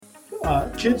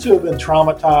Kids who have been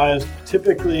traumatized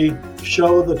typically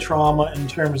show the trauma in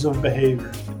terms of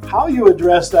behavior. How you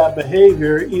address that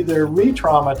behavior either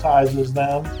re-traumatizes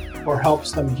them or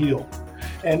helps them heal.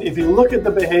 And if you look at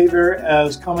the behavior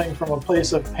as coming from a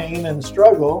place of pain and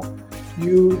struggle,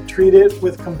 you treat it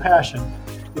with compassion.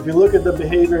 If you look at the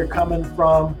behavior coming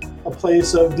from a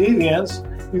place of deviance,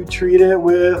 you treat it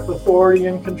with authority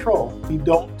and control. We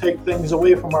don't take things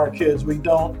away from our kids. We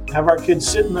don't have our kids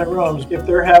sit in their rooms. If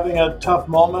they're having a tough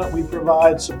moment, we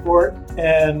provide support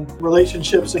and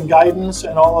relationships and guidance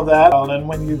and all of that. And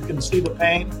when you can see the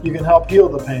pain, you can help heal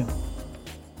the pain.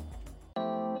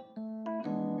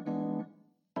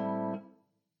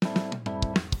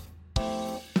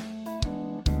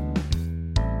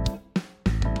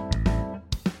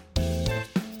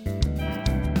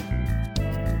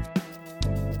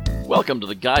 Welcome to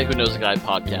the Guy Who Knows a Guy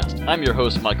podcast. I'm your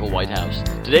host, Michael Whitehouse.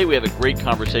 Today we have a great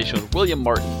conversation with William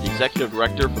Martin, the Executive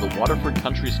Director for the Waterford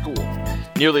Country School.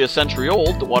 Nearly a century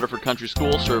old, the Waterford Country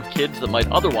School served kids that might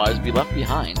otherwise be left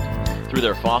behind. Through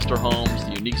their foster homes,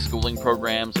 the unique schooling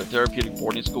programs, their therapeutic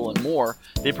boarding school, and more,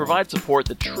 they provide support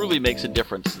that truly makes a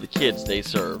difference to the kids they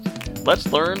serve.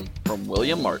 Let's learn from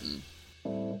William Martin.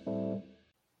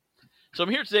 So I'm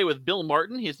here today with Bill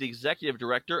Martin. He's the Executive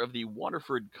Director of the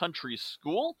Waterford Country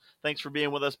School. Thanks for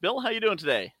being with us, Bill. How are you doing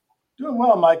today? Doing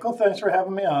well, Michael. Thanks for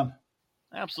having me on.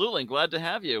 Absolutely. Glad to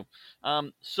have you.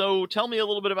 So tell me a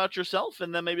little bit about yourself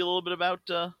and then maybe a little bit about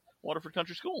Waterford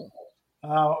Country School.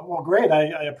 Well, great.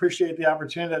 I appreciate the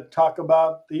opportunity to talk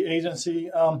about the agency.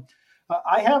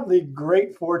 I have the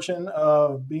great fortune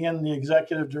of being the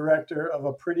Executive Director of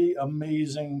a pretty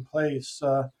amazing place.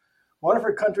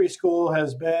 Waterford Country School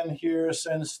has been here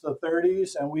since the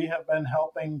 30s, and we have been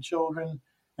helping children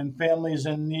and families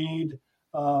in need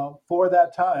for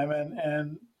that time.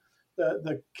 And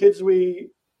the kids we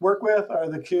work with are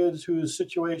the kids whose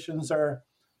situations are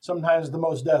sometimes the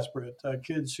most desperate,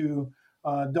 kids who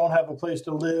don't have a place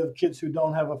to live, kids who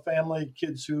don't have a family,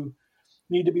 kids who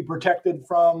need to be protected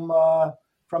from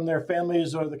their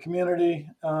families or the community,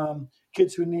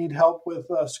 kids who need help with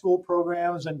school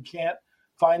programs and can't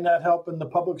find that help in the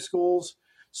public schools.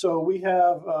 So we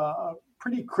have a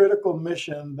pretty critical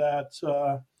mission that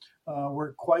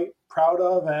we're quite proud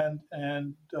of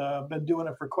and been doing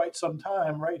it for quite some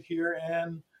time right here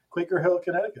in Quaker Hill,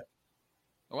 Connecticut.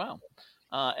 Wow.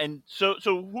 And so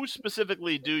who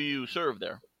specifically do you serve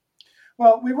there?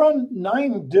 Well, we run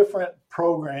 9 different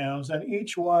programs, and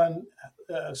each one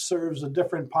serves a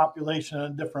different population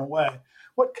in a different way.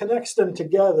 What connects them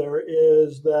together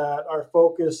is that our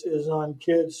focus is on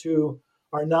kids who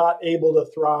are not able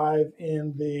to thrive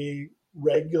in the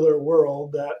regular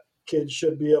world that kids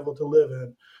should be able to live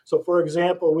in. So, for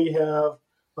example, we have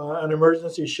an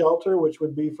emergency shelter, which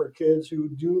would be for kids who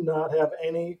do not have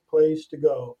any place to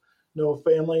go. No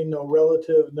family, no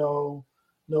relative, no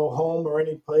home or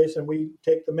any place, and we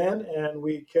take them in and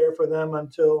we care for them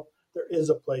until there is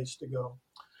a place to go.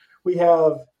 We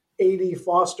have 80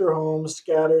 foster homes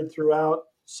scattered throughout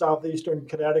southeastern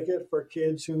Connecticut for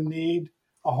kids who need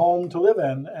a home to live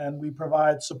in, and we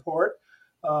provide support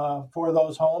for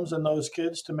those homes and those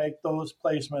kids to make those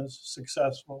placements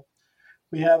successful.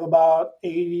 We have about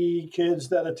 80 kids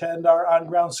that attend our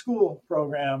on-ground school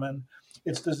program, and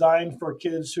it's designed for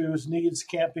kids whose needs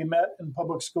can't be met in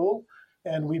public school,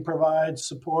 and we provide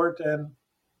support and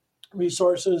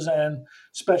resources and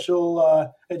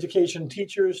special education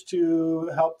teachers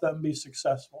to help them be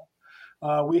successful.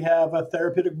 We have a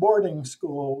therapeutic boarding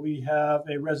school. We have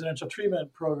a residential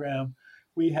treatment program.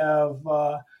 We have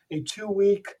a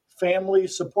 2-week family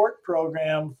support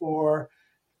program for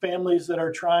families that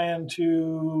are trying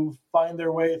to find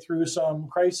their way through some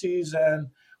crises, and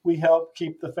we help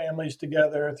keep the families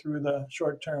together through the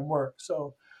short-term work.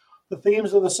 So the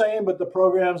themes are the same, but the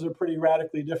programs are pretty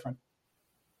radically different.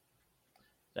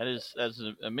 That's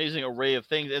an amazing array of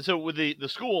things. And so with the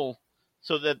school,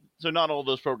 so not all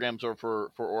those programs are for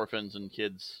orphans and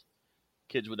kids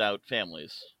without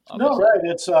families. Obviously. No, right.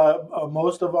 It's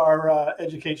most of our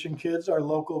education kids are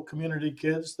local community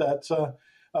kids that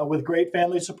with great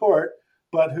family support,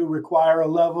 but who require a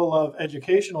level of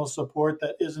educational support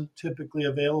that isn't typically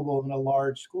available in a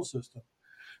large school system.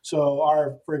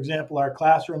 So for example, our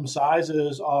classroom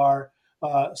sizes are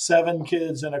 7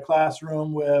 kids in a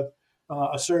classroom with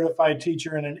a certified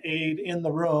teacher and an aide in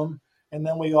the room. And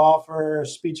then we offer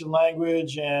speech and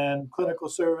language and clinical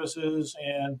services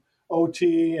and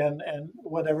OT and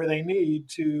whatever they need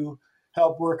to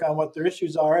help work on what their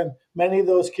issues are. And many of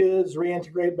those kids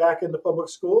reintegrate back into public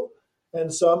school,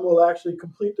 and some will actually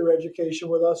complete their education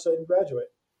with us and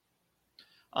graduate.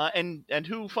 And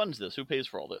who funds this? Who pays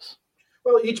for all this?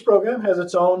 Well, each program has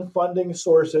its own funding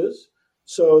sources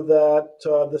so that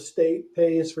the state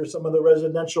pays for some of the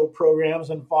residential programs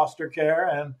and foster care,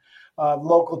 and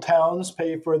local towns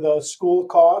pay for the school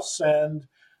costs, and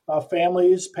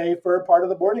families pay for part of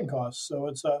the boarding costs. So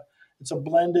it's a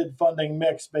blended funding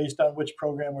mix based on which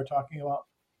program we're talking about.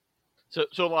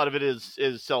 So a lot of it is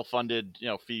self funded,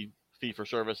 fee for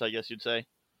service, I guess you'd say.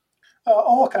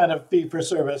 All kind of fee for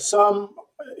service. Some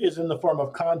is in the form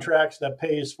of contracts that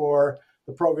pays for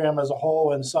the program as a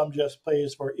whole, and some just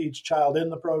pays for each child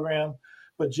in the program.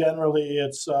 But generally,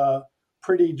 it's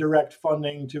pretty direct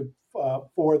funding to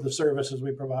for the services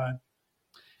we provide.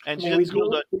 And I she mean, said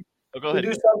school. Oh, go we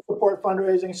ahead. do some support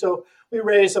fundraising, so we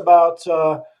raise about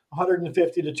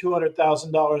 150 to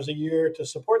 $200,000 a year to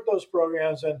support those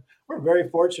programs, and we're very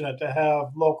fortunate to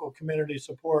have local community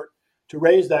support to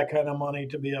raise that kind of money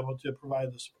to be able to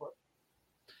provide the support.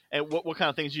 And what kind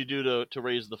of things do you do to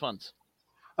raise the funds?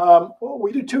 Well,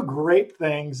 we do two great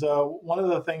things. One of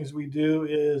the things we do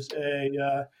is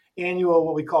a annual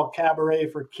what we call Cabaret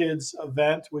for Kids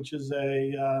event, which is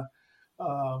a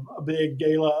big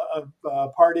gala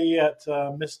party at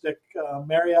Mystic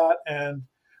Marriott, and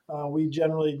we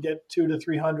generally get 200 to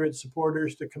 300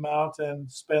 supporters to come out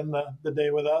and spend the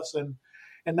day with us.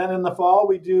 And then in the fall,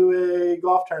 we do a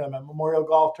golf tournament, memorial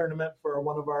golf tournament for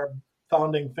one of our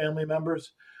founding family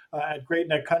members at Great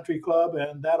Neck Country Club,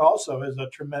 and that also is a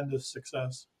tremendous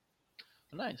success.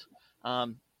 Nice.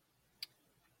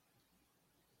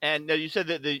 And now you said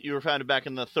that you were founded back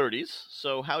in the 30s.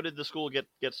 So how did the school get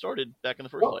started back in the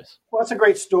first place? Well, that's a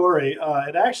great story.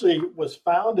 It actually was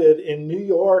founded in New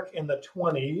York in the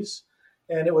 20s,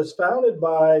 and it was founded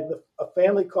by a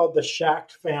family called the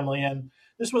Schacht family. And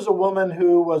this was a woman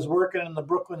who was working in the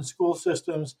Brooklyn school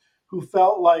systems who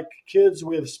felt like kids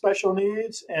with special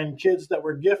needs and kids that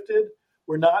were gifted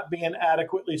were not being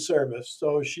adequately serviced.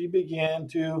 So she began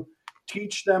to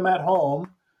teach them at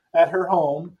her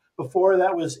home, before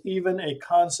that was even a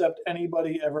concept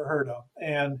anybody ever heard of.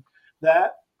 And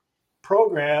that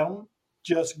program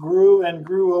just grew and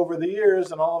grew over the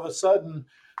years, and all of a sudden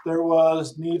there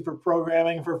was need for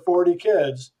programming for 40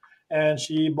 kids, and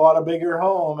she bought a bigger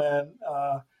home, and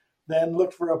then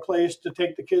looked for a place to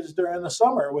take the kids during the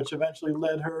summer, which eventually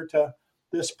led her to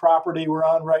this property we're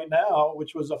on right now,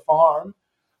 which was a farm,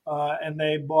 and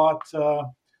they bought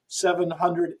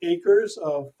 700 acres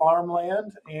of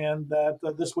farmland, and that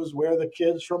this was where the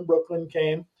kids from Brooklyn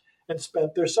came and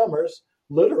spent their summers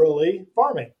literally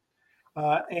farming.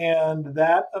 And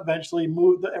that eventually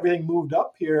everything moved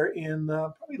up here in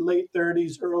probably late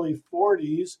 30s, early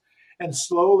 40s. And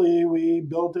slowly we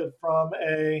built it from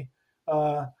a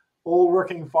old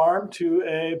working farm to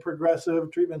a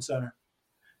progressive treatment center.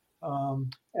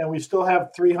 And we still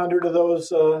have 300 of those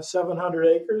 700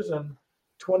 acres and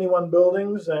 21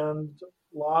 buildings and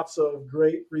lots of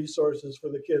great resources for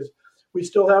the kids. We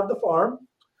still have the farm,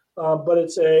 but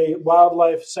it's a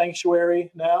wildlife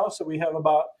sanctuary now. So we have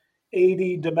about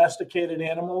 80 domesticated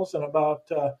animals and about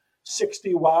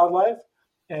 60 wildlife.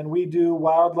 And we do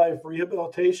wildlife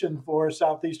rehabilitation for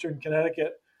southeastern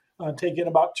Connecticut, taking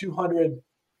about 200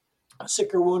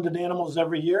 sick or wounded animals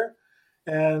every year.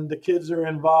 And the kids are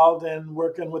involved in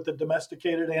working with the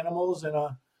domesticated animals in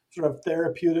a sort of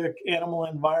therapeutic animal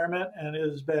environment. And it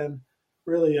has been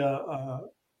really a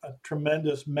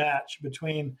tremendous match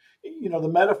between, the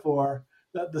metaphor,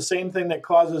 the same thing that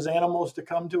causes animals to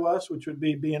come to us, which would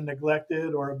be being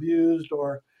neglected or abused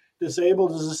or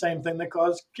disabled, is the same thing that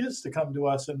causes kids to come to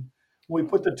us. And when we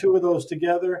put the two of those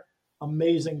together,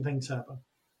 amazing things happen.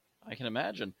 I can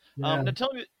imagine. Yeah. Now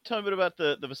tell me a bit about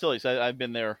the facilities. I've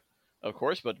been there, of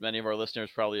course, but many of our listeners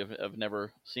probably have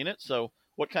never seen it. So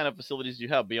what kind of facilities do you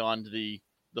have beyond the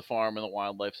farm and the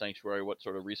wildlife sanctuary? What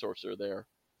sort of resources are there?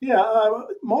 Yeah,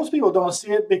 most people don't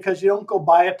see it because you don't go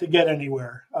by it to get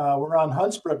anywhere. We're on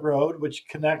Huntsbrook Road, which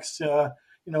connects, a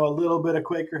little bit of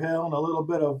Quaker Hill and a little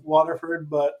bit of Waterford,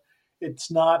 but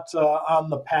it's not on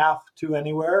the path to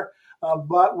anywhere.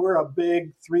 But we're a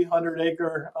big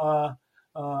 300-acre,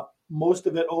 most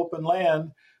of it open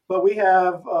land. But we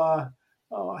have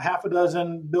half a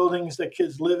dozen buildings that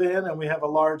kids live in, and we have a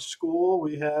large school.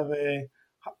 We have a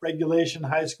regulation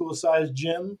high school-sized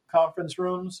gym, conference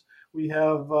rooms. We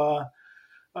have a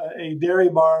dairy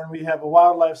barn. We have a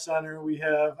wildlife center. We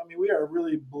are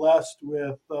really blessed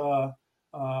with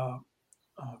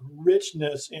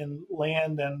richness in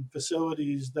land and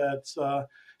facilities that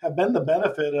have been the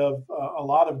benefit of a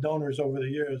lot of donors over the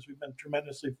years. We've been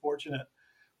tremendously fortunate.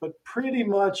 But pretty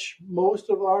much most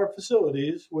of our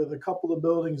facilities, with a couple of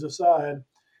buildings aside,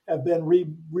 have been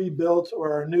rebuilt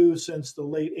or are new since the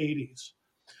late 80s.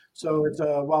 So it's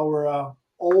while we're a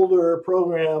older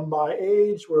program by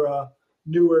age. We're a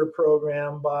newer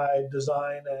program by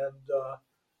design and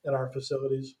in our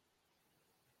facilities.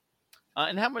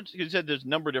 And how much? You said there's a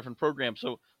number of different programs.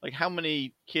 So, like, how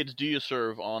many kids do you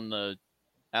serve on the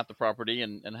at the property,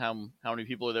 and how many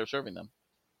people are there serving them?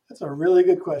 That's a really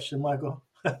good question, Michael.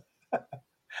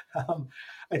 um,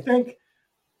 I think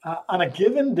on a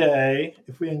given day,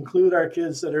 if we include our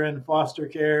kids that are in foster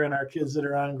care and our kids that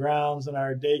are on grounds and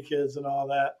our day kids and all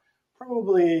that,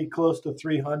 probably close to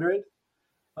 300.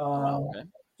 Oh, wow. Um, Okay.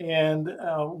 and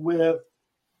with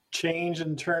change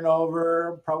and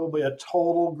turnover, probably a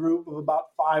total group of about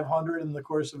 500 in the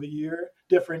course of a year,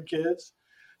 different kids.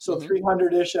 So Hmm.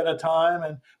 300-ish at a time,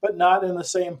 and but not in the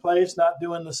same place, not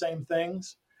doing the same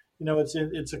things.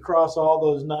 It's across all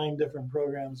those 9 different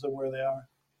programs and where they are.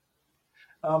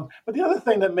 But the other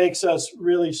thing that makes us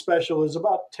really special is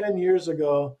about 10 years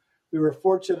ago, we were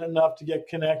fortunate enough to get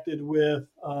connected with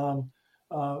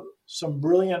some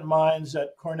brilliant minds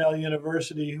at Cornell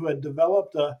University who had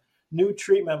developed a new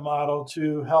treatment model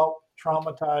to help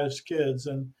traumatized kids.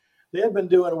 And they had been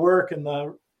doing work in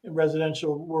the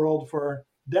residential world for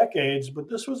decades, but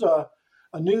this was a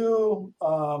new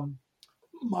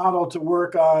model to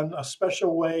work on, a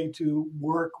special way to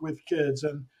work with kids.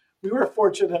 And we were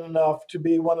fortunate enough to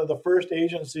be one of the first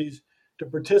agencies to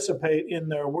participate in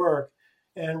their work.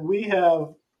 And we have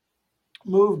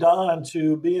moved on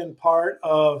to being part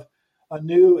of a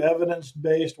new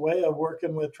evidence-based way of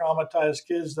working with traumatized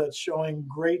kids that's showing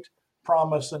great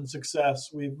promise and success.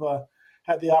 We've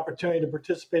had the opportunity to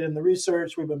participate in the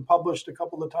research. We've been published a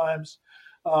couple of times.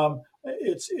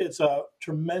 It's a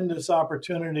tremendous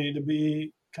opportunity to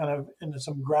be kind of into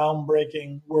some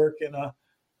groundbreaking work in a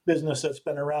business that's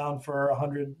been around for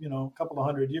 100, a couple of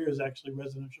 100 years, actually,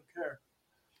 residential care.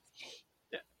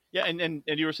 Yeah, yeah, and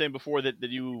you were saying before that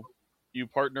you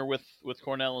partner with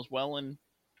Cornell as well, and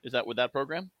is that with that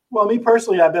program? Well, me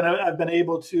personally, I've been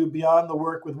able to, beyond the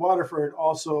work with Waterford,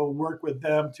 also work with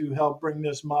them to help bring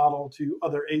this model to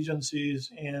other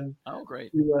agencies and Oh,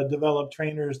 great. to develop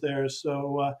trainers there.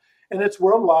 So, and it's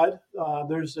worldwide.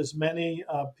 There's as many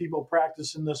people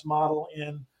practicing this model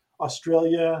in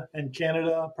Australia and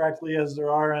Canada, practically as there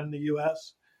are in the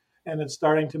U.S. And it's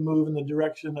starting to move in the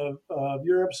direction of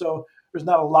Europe. So there's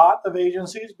not a lot of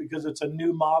agencies because it's a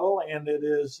new model and it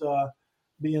is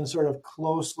being sort of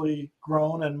closely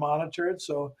grown and monitored.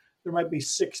 So there might be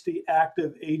 60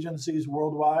 active agencies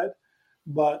worldwide,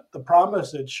 but the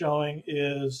promise it's showing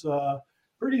is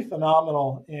pretty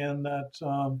phenomenal, and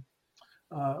that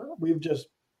we've just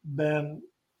been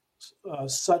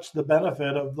such the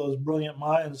benefit of those brilliant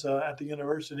minds at the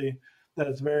university that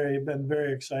it's been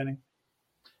very exciting.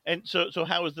 And so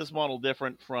how is this model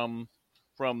different from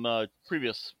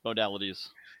previous modalities?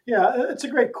 Yeah, it's a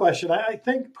great question. I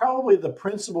think probably the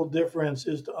principal difference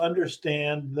is to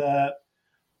understand that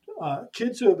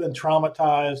kids who have been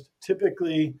traumatized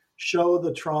typically show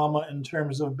the trauma in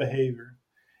terms of behavior,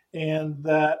 and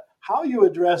that how you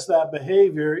address that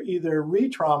behavior either re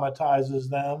traumatizes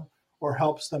them or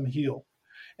helps them heal.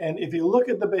 And if you look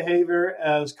at the behavior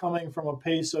as coming from a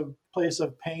place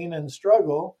of pain and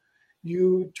struggle,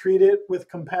 you treat it with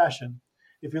compassion.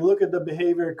 If you look at the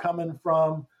behavior coming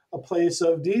from a place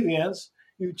of deviance,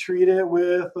 you treat it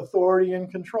with authority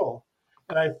and control.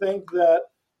 And I think that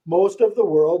most of the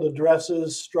world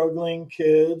addresses struggling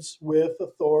kids with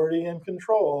authority and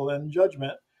control and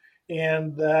judgment,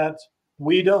 and that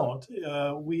we don't.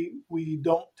 We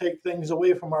don't take things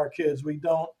away from our kids. We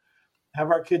don't have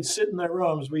our kids sit in their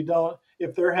rooms. We don't,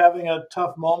 if they're having a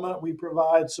tough moment, we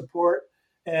provide support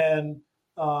and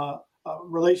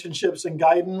relationships and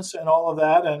guidance and all of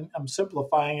that. And I'm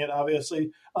simplifying it,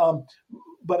 obviously.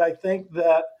 But I think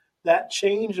that that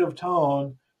change of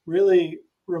tone really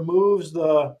removes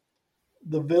the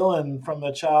villain from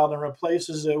the child and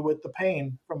replaces it with the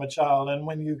pain from a child. And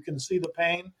when you can see the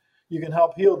pain, you can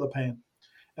help heal the pain.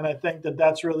 And I think that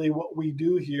that's really what we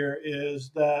do here,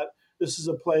 is that this is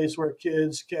a place where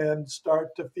kids can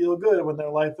start to feel good when their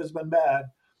life has been bad,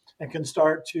 and can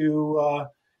start to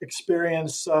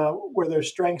experience where their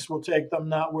strengths will take them,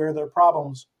 not where their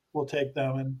problems will take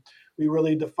them. And we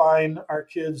really define our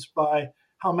kids by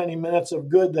how many minutes of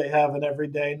good they have in every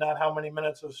day, not how many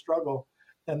minutes of struggle.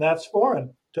 And that's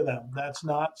foreign to them. That's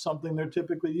not something they're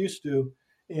typically used to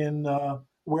in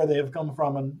where they have come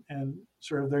from, and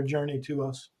sort of their journey to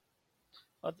us.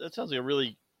 That sounds like a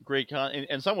really great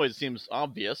in some ways it seems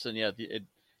obvious, and yet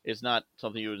it's not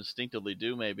something you would instinctively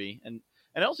do, maybe. And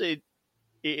also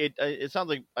it sounds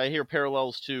like I hear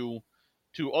parallels to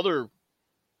other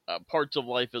parts of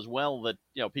life as well, that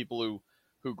people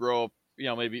who grow up,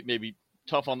 maybe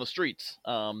tough on the streets,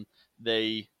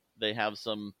 they they have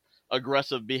some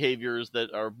aggressive behaviors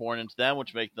that are born into them,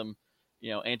 which make them,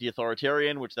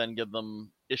 anti-authoritarian, which then give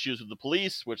them issues with the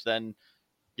police, which then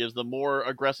gives them more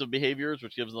aggressive behaviors,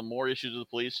 which gives them more issues with the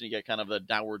police, and you get kind of a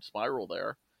downward spiral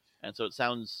there. And so it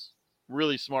sounds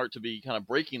really smart to be kind of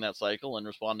breaking that cycle and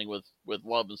responding with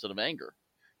love instead of anger.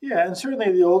 Yeah, and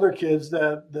certainly the older kids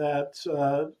that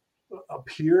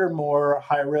appear more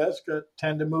high risk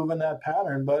tend to move in that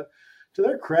pattern. But to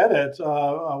their credit,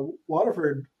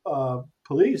 Waterford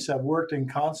police have worked in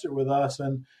concert with us,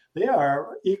 and they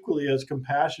are equally as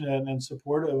compassionate and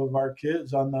supportive of our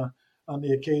kids on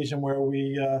the occasion where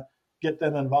we get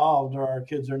them involved, or our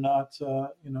kids are not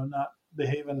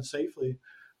behaving safely.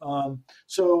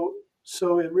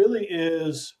 So it really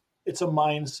is. It's a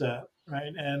mindset,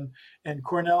 right? And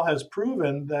Cornell has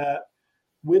proven that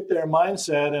with their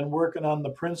mindset and working on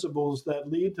the principles that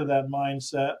lead to that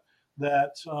mindset,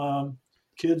 that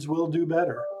kids will do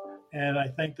better. And I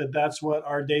think that that's what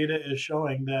our data is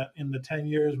showing, that in the 10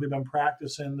 years we've been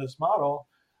practicing this model,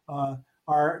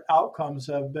 our outcomes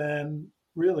have been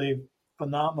really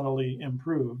phenomenally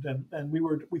improved. And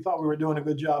we thought we were doing a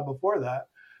good job before that.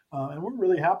 And we're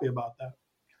really happy about that.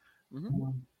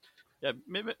 Mm-hmm. Yeah,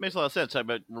 it makes a lot of sense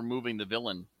about removing the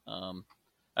villain.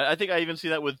 I think I even see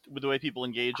that with the way people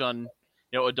engage on,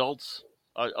 adults,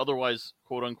 otherwise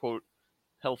quote unquote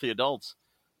healthy adults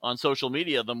on social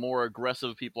media. The more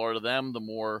aggressive people are to them, the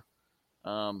more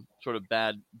sort of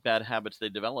bad habits they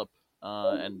develop.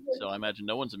 And so I imagine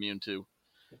no one's immune to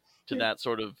that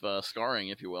sort of scarring,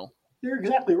 if you will. You're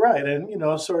exactly right. And,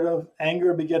 sort of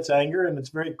anger begets anger, and it's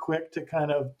very quick to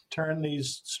kind of turn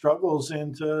these struggles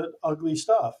into ugly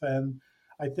stuff. And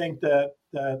I think that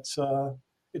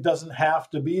it doesn't have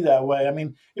to be that way. I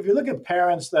mean, if you look at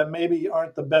parents that maybe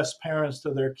aren't the best parents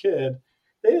to their kid,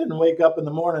 they didn't wake up in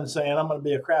the morning saying, I'm going to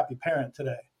be a crappy parent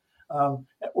today.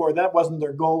 Or that wasn't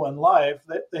their goal in life.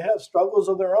 They have struggles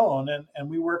of their own, and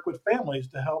we work with families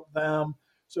to help them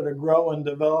sort of grow and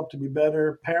develop to be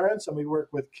better parents, and we work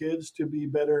with kids to be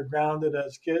better grounded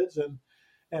as kids.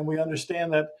 And we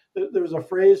understand that there was a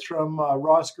phrase from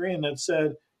Ross Greene that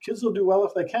said, kids will do well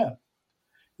if they can,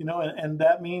 and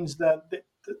that means that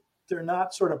they're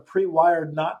not sort of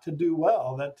pre-wired not to do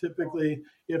well. That typically,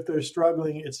 if they're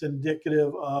struggling, it's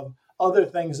indicative of other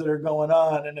things that are going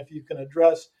on. And if you can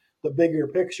address the bigger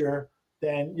picture,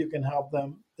 then you can help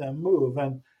them move.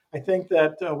 And I think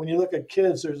that when you look at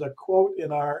kids, there's a quote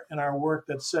in our work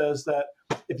that says that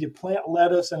if you plant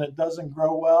lettuce and it doesn't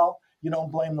grow well, you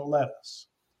don't blame the lettuce.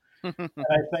 And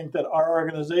I think that our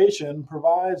organization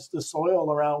provides the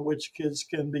soil around which kids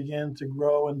can begin to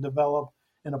grow and develop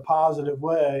in a positive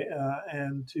way,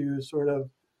 and to sort of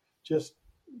just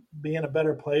be in a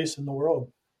better place in the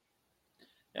world.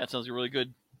 Yeah, it sounds like a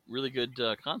really good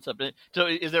concept. So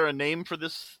is there a name for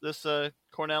this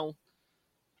Cornell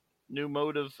new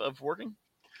mode of working?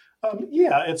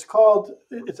 Yeah, it's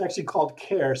actually called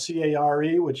CARE,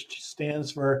 CARE, which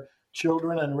stands for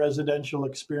Children and Residential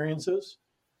Experiences.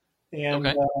 And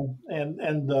okay.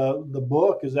 And the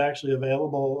book is actually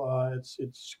available.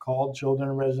 It's called Children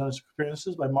and Residential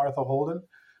Experiences by Martha Holden,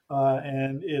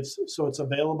 and it's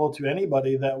available to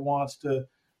anybody that wants to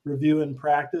review and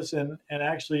practice. And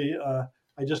actually,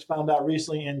 I just found out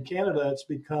recently in Canada, it's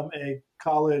become a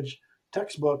college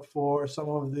textbook for some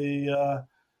of the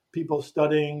people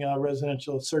studying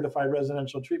certified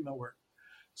residential treatment work.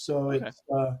 So okay. It's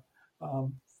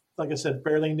like I said,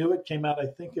 fairly new. It came out, I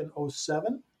think, in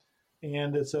 2007.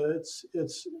 And it's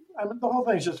I mean, the whole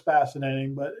thing is just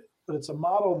fascinating, but it's a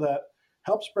model that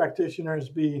helps practitioners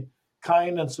be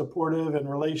kind and supportive and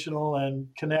relational and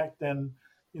connect and,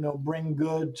 bring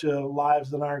good to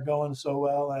lives that aren't going so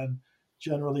well, and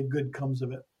generally good comes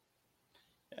of it.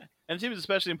 Yeah. And it seems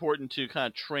especially important to kind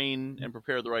of train and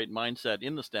prepare the right mindset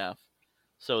in the staff,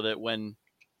 so that when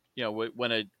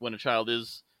a child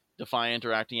is defiant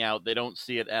or acting out, they don't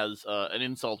see it as an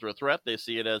insult or a threat. They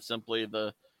see it as simply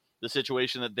the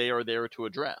situation that they are there to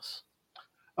address.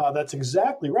 That's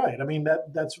exactly right. I mean,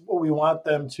 that's what we want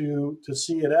them to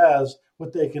see it as.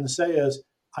 What they can say is,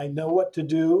 I know what to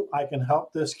do. I can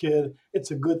help this kid.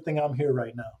 It's a good thing I'm here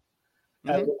right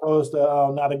now, as opposed to,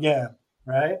 oh, not again,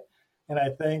 right? And I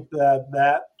think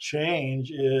that change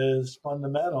is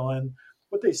fundamental. And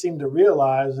what they seem to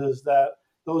realize is that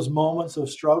those moments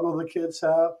of struggle the kids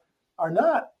have are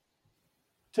not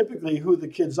typically who the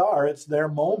kids are. It's their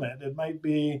moment. It might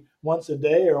be once a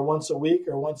day or once a week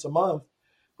or once a month,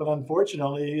 but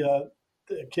unfortunately,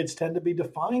 the kids tend to be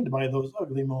defined by those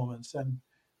ugly moments. And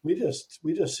we just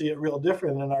see it real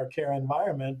different in our care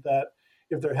environment, that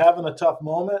if they're having a tough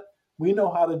moment, we know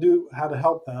how to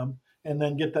help them. and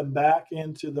then get them back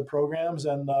into the programs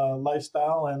and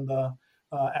lifestyle and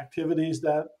activities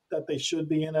that they should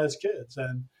be in as kids.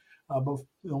 And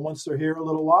once they're here a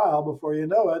little while, before you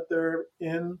know it, they're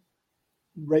in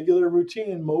regular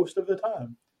routine most of the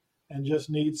time and just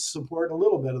needs support a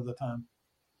little bit of the time.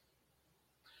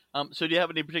 So do you have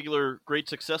any particular great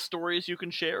success stories you can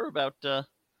share about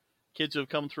kids who have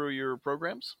come through your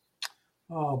programs?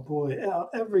 Oh boy,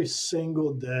 every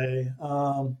single day.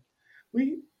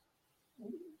 We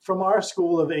From our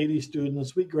school of 80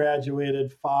 students, we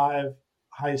graduated 5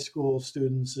 high school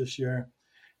students this year,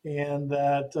 and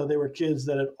that they were kids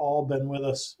that had all been with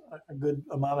us a good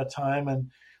amount of time.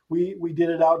 And we did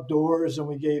it outdoors, and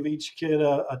we gave each kid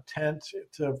a tent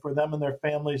for them and their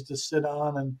families to sit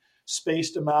on, and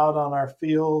spaced them out on our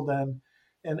field.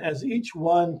 And as each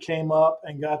one came up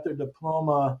and got their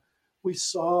diploma, we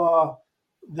saw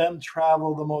them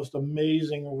travel the most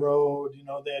amazing road.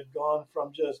 They had gone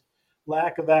from just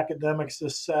lack of academic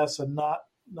success and not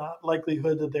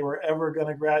likelihood that they were ever going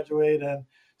to graduate, and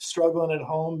struggling at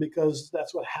home, because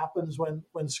that's what happens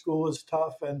when school is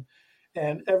tough.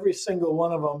 And every single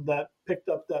one of them that picked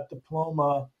up that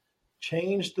diploma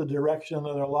changed the direction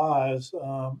of their lives,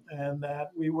 and that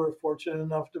we were fortunate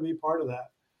enough to be part of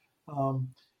that.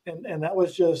 And that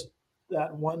was just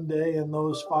that one day in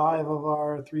those 5 of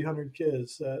our 300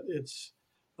 kids. It's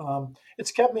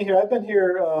kept me here. I've been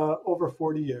here over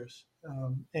 40 years,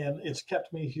 and it's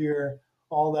kept me here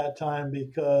all that time,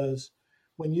 because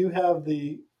when you have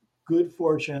the good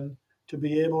fortune to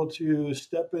be able to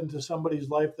step into somebody's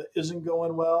life that isn't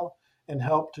going well and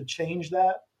help to change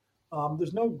that,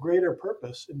 there's no greater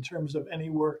purpose in terms of any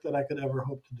work that I could ever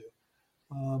hope to do.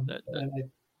 That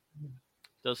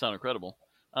does sound incredible.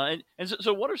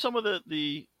 So what are some of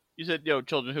the you said,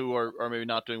 children who are maybe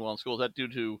not doing well in school? Is that due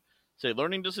to, say,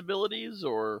 learning disabilities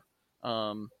or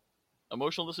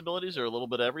emotional disabilities, or a little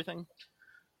bit of everything?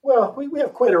 Well, we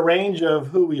have quite a range of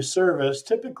who we service.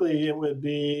 Typically, it would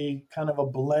be kind of a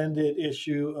blended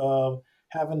issue of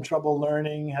having trouble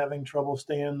learning, having trouble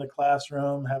staying in the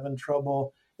classroom, having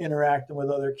trouble interacting with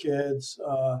other kids.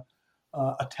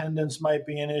 Attendance might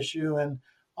be an issue. And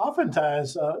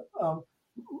oftentimes,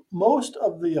 most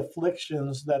of the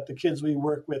afflictions that the kids we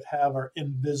work with have are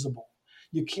invisible.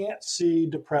 You can't see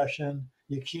depression.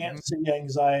 You can't see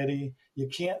anxiety. You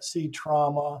can't see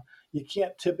trauma. You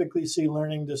can't typically see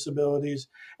learning disabilities.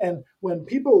 And when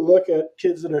people look at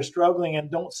kids that are struggling and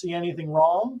don't see anything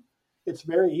wrong, it's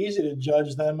very easy to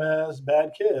judge them as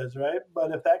bad kids, right?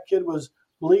 But if that kid was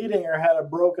bleeding or had a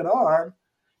broken arm,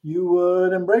 you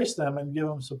would embrace them and give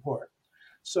them support.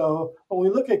 So when we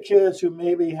look at kids who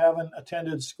maybe haven't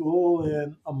attended school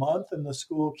in a month and the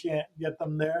school can't get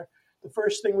them there, the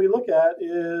first thing we look at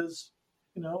is,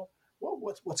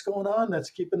 what's going on that's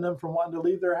keeping them from wanting to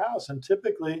leave their house. And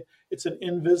typically it's an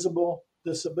invisible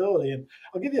disability. And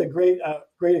I'll give you a great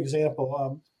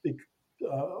example.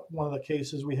 One of the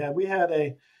cases we had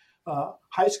a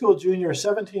high school junior,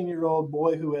 17-year-old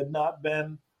boy who had not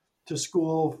been to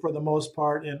school for the most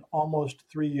part in almost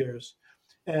 3 years.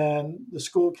 And the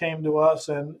school came to us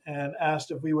and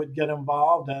asked if we would get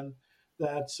involved. And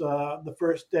that's the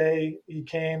first day he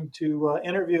came to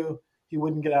interview, he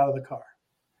wouldn't get out of the car.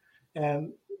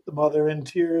 And the mother in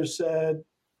tears said,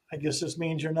 "I guess this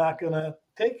means you're not going to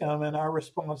take him." And our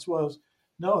response was,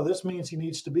 "No, this means he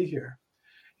needs to be here."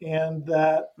 And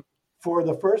that for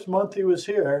the first month he was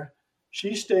here,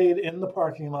 she stayed in the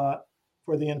parking lot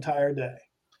for the entire day.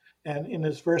 And in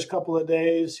his first couple of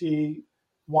days, he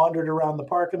wandered around the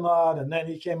parking lot, and then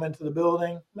he came into the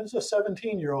building. It's a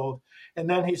 17-year-old. And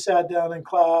then he sat down in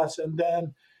class, and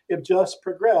then it just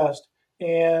progressed.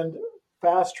 And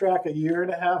fast track, a year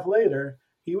and a half later,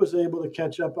 he was able to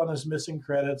catch up on his missing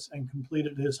credits and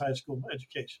completed his high school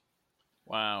education.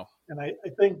 Wow. And I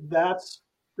think that's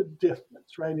the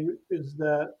difference, right? Is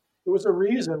that there was a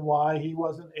reason why he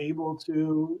wasn't able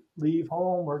to leave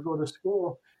home or go to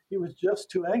school. He was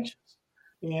just too anxious.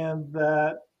 And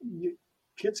that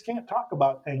kids can't talk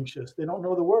about anxious. They don't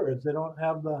know the words. They don't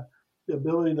have the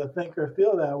ability to think or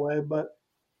feel that way. But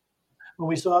when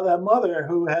we saw that mother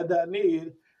who had that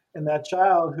need and that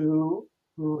child who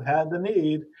had the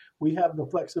need, we have the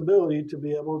flexibility to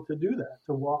be able to do that,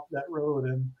 to walk that road.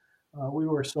 And we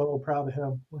were so proud of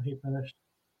him when he finished.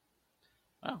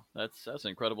 Wow, that's an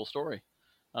incredible story.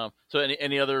 So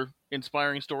any other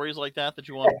inspiring stories like that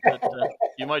you want that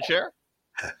you might share?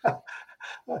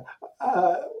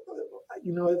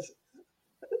 It's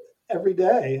every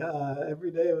day.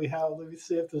 Every day we have. Let me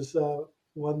see if there's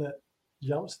one that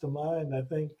jumps to mind. I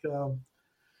think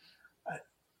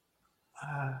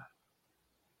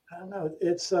I don't know.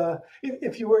 It's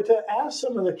if you were to ask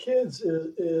some of the kids,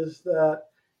 is that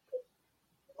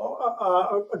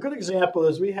a good example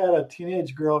is we had a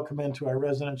teenage girl come into our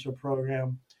residential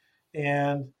program,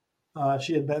 and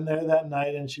she had been there that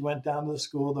night, and she went down to the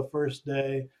school the first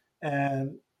day,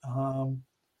 and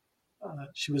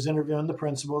she was interviewing the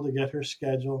principal to get her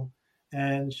schedule,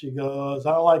 and she goes,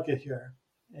 "I don't like it here."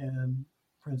 And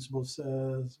principal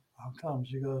says, "How come?"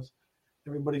 She goes,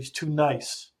 "Everybody's too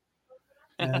nice."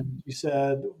 And she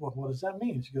said, "Well, what does that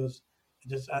mean?" She goes,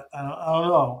 I don't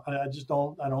know. I just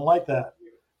I don't like that."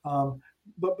 Um,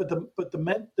 but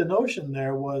the notion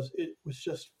there was it was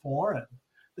just foreign.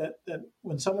 That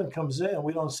when someone comes in,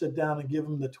 we don't sit down and give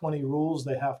them the 20 rules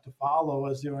they have to follow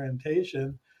as the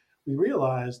orientation. We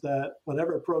realize that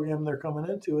whatever program they're coming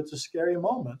into, it's a scary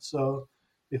moment. So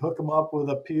we hook them up with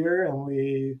a peer and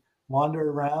we wander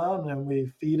around and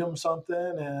we feed them something.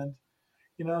 And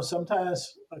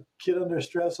sometimes a kid under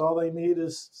stress, all they need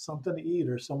is something to eat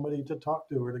or somebody to talk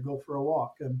to or to go for a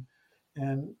walk.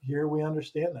 And here we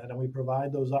understand that, and we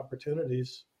provide those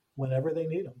opportunities whenever they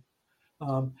need them.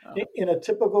 Oh, In a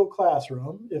typical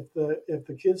classroom, if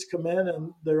the kids come in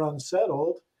and they're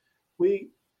unsettled, we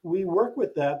we work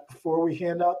with that before we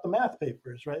hand out the math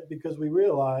papers, right? Because we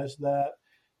realize that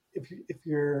if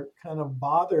you're kind of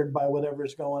bothered by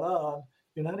whatever's going on,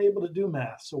 you're not able to do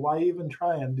math. So why even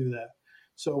try and do that?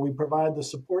 So we provide the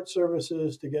support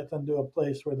services to get them to a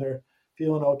place where they're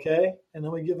feeling okay, and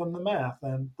then we give them the math,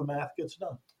 and the math gets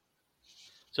done.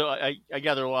 so I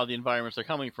gather a lot of the environments they're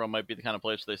coming from might be the kind of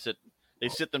place they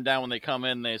sit them down when they come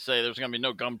in. They say there's going to be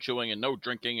no gum chewing and no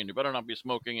drinking, and you better not be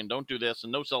smoking, and don't do this,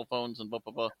 and no cell phones, and blah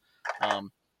blah blah.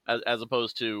 As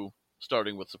opposed to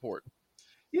starting with support.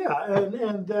 Yeah,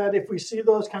 and that if we see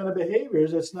those kind of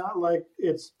behaviors, it's not like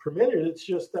it's permitted. It's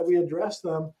just that we address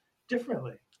them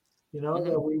differently. Hmm.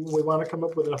 That we want to come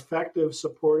up with effective,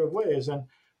 supportive ways. And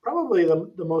probably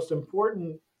the most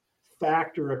important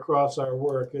factor across our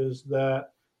work is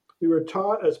that we were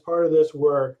taught as part of this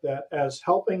work that as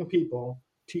helping people,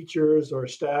 teachers or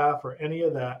staff or any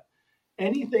of that,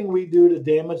 anything we do to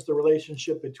damage the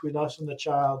relationship between us and the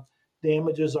child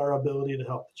damages our ability to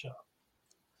help the child.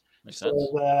 Makes So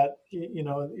sense. that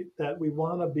that we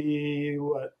want to be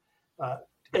what uh,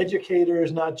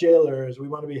 educators, not jailers. We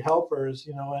want to be helpers,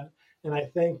 and I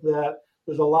think that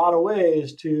there's a lot of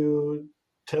ways to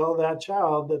tell that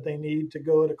child that they need to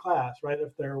go to class, right?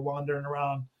 If they're wandering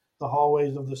around the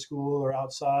hallways of the school or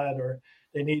outside, or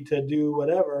they need to do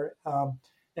whatever.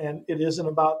 And it isn't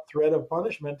about threat of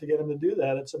punishment to get them to do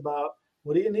that. It's about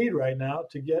what do you need right now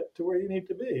to get to where you need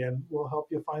to be, and we'll help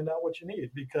you find out what you need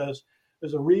because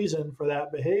there's a reason for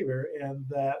that behavior, and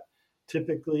that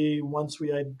typically once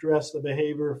we address the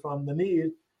behavior from the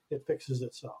need, it fixes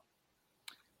itself.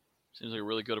 Seems like a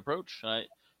really good approach.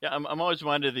 I'm always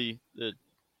reminded of the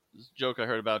joke I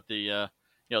heard about the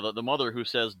mother who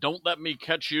says, "Don't let me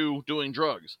catch you doing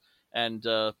drugs," and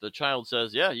the child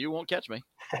says, "Yeah, you won't catch me."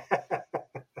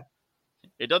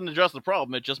 It doesn't address the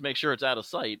problem; it just makes sure it's out of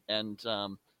sight and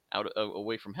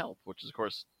away from help, which is of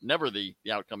course never the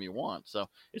outcome you want. So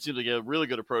it seems like a really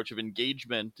good approach of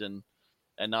engagement and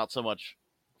not so much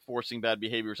forcing bad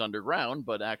behaviors underground,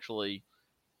 but actually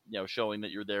showing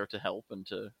that you're there to help and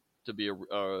to be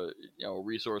a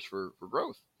resource for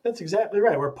growth. That's exactly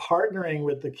right. We're partnering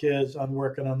with the kids on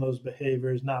working on those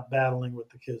behaviors, not battling with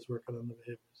the kids working on the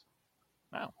behaviors.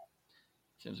 Wow.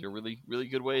 Seems like a really, really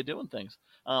good way of doing things.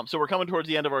 So we're coming towards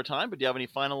the end of our time, but do you have any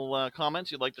final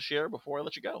comments you'd like to share before I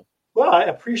let you go? Well, I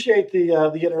appreciate the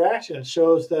interaction. It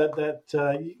shows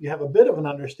that you have a bit of an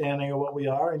understanding of what we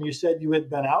are. And you said you had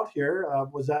been out here.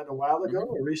 Was that a while ago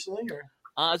Mm-hmm. or recently? Or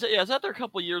Yeah, I was out there a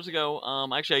couple of years ago.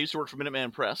 Actually, I used to work for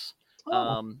Minuteman Press,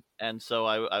 oh, and so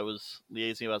I was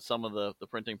liaising about some of the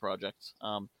printing projects.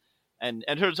 And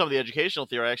heard some of the educational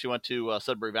theory. I actually went to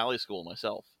Sudbury Valley School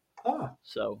myself, ah,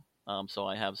 so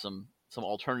I have some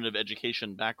alternative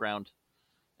education background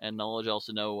and knowledge. I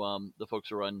also know the folks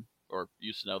who run, or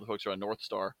used to know the folks who run North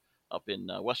Star up in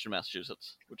Western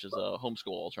Massachusetts, which is a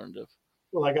homeschool alternative.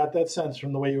 well, I got that sense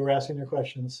from the way you were asking your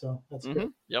questions, so that's good. Mm-hmm.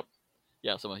 Yep.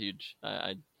 Yeah. So I'm a huge.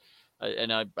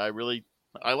 I really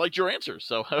I liked your answers,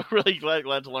 so I'm really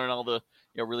glad to learn all the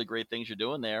really great things you're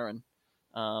doing there, and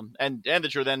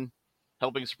that you're then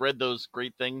helping spread those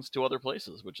great things to other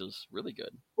places, which is really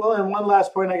good. Well, and one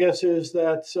last point, I guess, is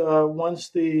that once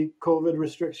the COVID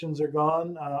restrictions are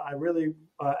gone, I really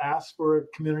ask for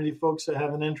community folks that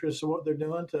have an interest in what they're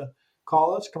doing to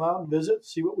call us, come out and visit,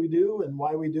 see what we do and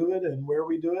why we do it and where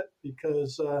we do it,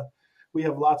 because we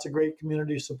have lots of great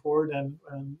community support.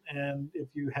 And if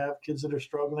you have kids that are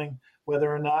struggling,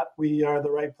 whether or not we are the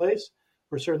right place,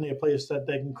 we're certainly a place that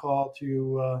they can call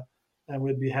to, and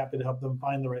we'd be happy to help them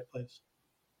find the right place.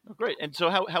 Oh, great. And so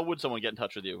how would someone get in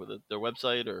touch with you? With their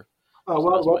website or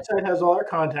Well, the website has all our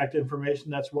contact information.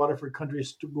 That's Waterford Country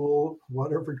School,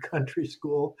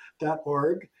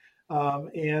 waterfordcountryschool.org.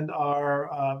 And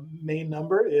our main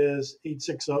number is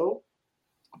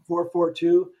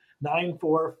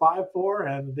 860-442-9454.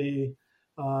 And the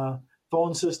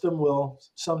phone system will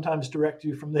sometimes direct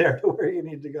you from there to where you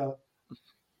need to go.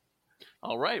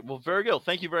 All right. Well, very good.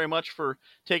 Thank you very much for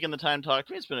taking the time to talk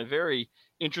to me. It's been a very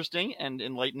interesting and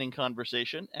enlightening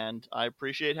conversation, and I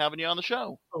appreciate having you on the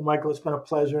show. Oh, Michael, it's been a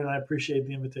pleasure, and I appreciate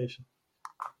the invitation.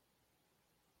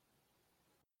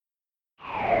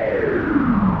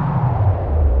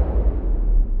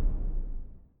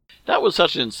 That was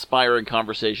such an inspiring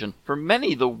conversation. For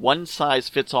many, the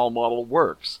one-size-fits-all model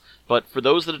works, but for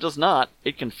those that it does not,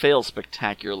 it can fail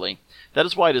spectacularly. That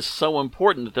is why it is so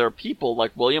important that there are people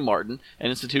like William Martin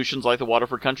and institutions like the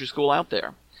Waterford Country School out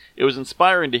there. It was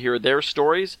inspiring to hear their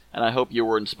stories, and I hope you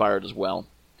were inspired as well.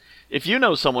 If you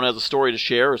know someone who has a story to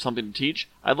share or something to teach,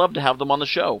 I'd love to have them on the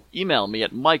show. Email me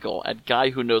at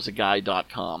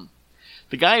michael@guywhoknowsaguy.com.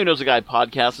 The Guy Who Knows a Guy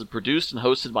podcast is produced and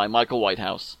hosted by Michael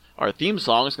Whitehouse. Our theme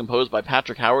song is composed by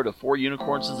Patrick Howard of 4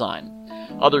 Unicorns Design.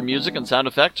 Other music and sound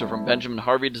effects are from Benjamin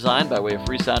Harvey Design by way of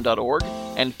freesound.org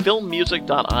and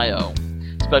filmmusic.io.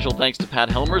 Special thanks to Pat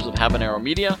Helmers of Habanero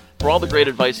Media for all the great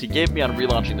advice he gave me on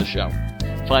relaunching the show.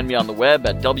 Find me on the web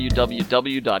at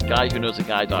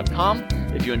www.guywhoknowsaguy.com.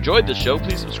 If you enjoyed this show,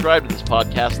 please subscribe to this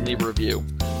podcast and leave a review.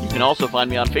 You can also find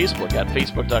me on Facebook at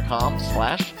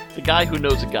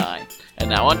facebook.com/theguyWhoKnowsAGuy. And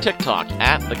now on TikTok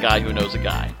at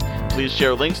 @theguyWhoKnowsAGuy. Please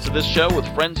share links to this show with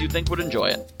friends you think would enjoy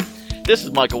it. This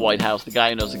is Michael Whitehouse, the Guy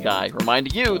Who Knows a Guy,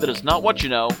 reminding you that it's not what you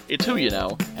know, it's who you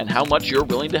know, and how much you're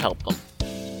willing to help them.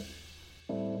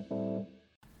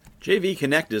 JV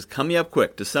Connect is coming up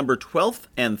quick, December 12th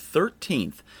and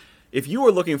 13th. If you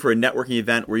are looking for a networking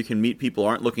event where you can meet people who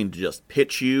aren't looking to just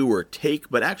pitch you or take,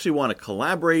 but actually want to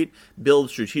collaborate, build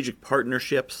strategic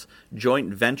partnerships,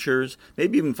 joint ventures,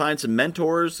 maybe even find some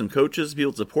mentors, some coaches,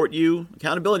 people to support you,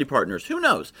 accountability partners, who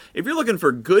knows? If you're looking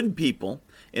for good people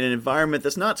in an environment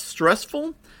that's not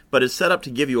stressful, but is set up to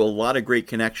give you a lot of great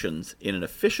connections in an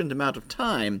efficient amount of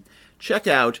time, check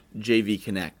out JV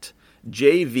Connect.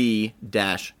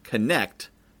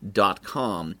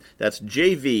 jv-connect.com. That's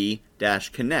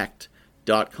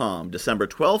jv-connect.com. December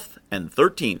 12th and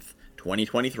 13th,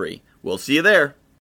 2023. We'll see you there.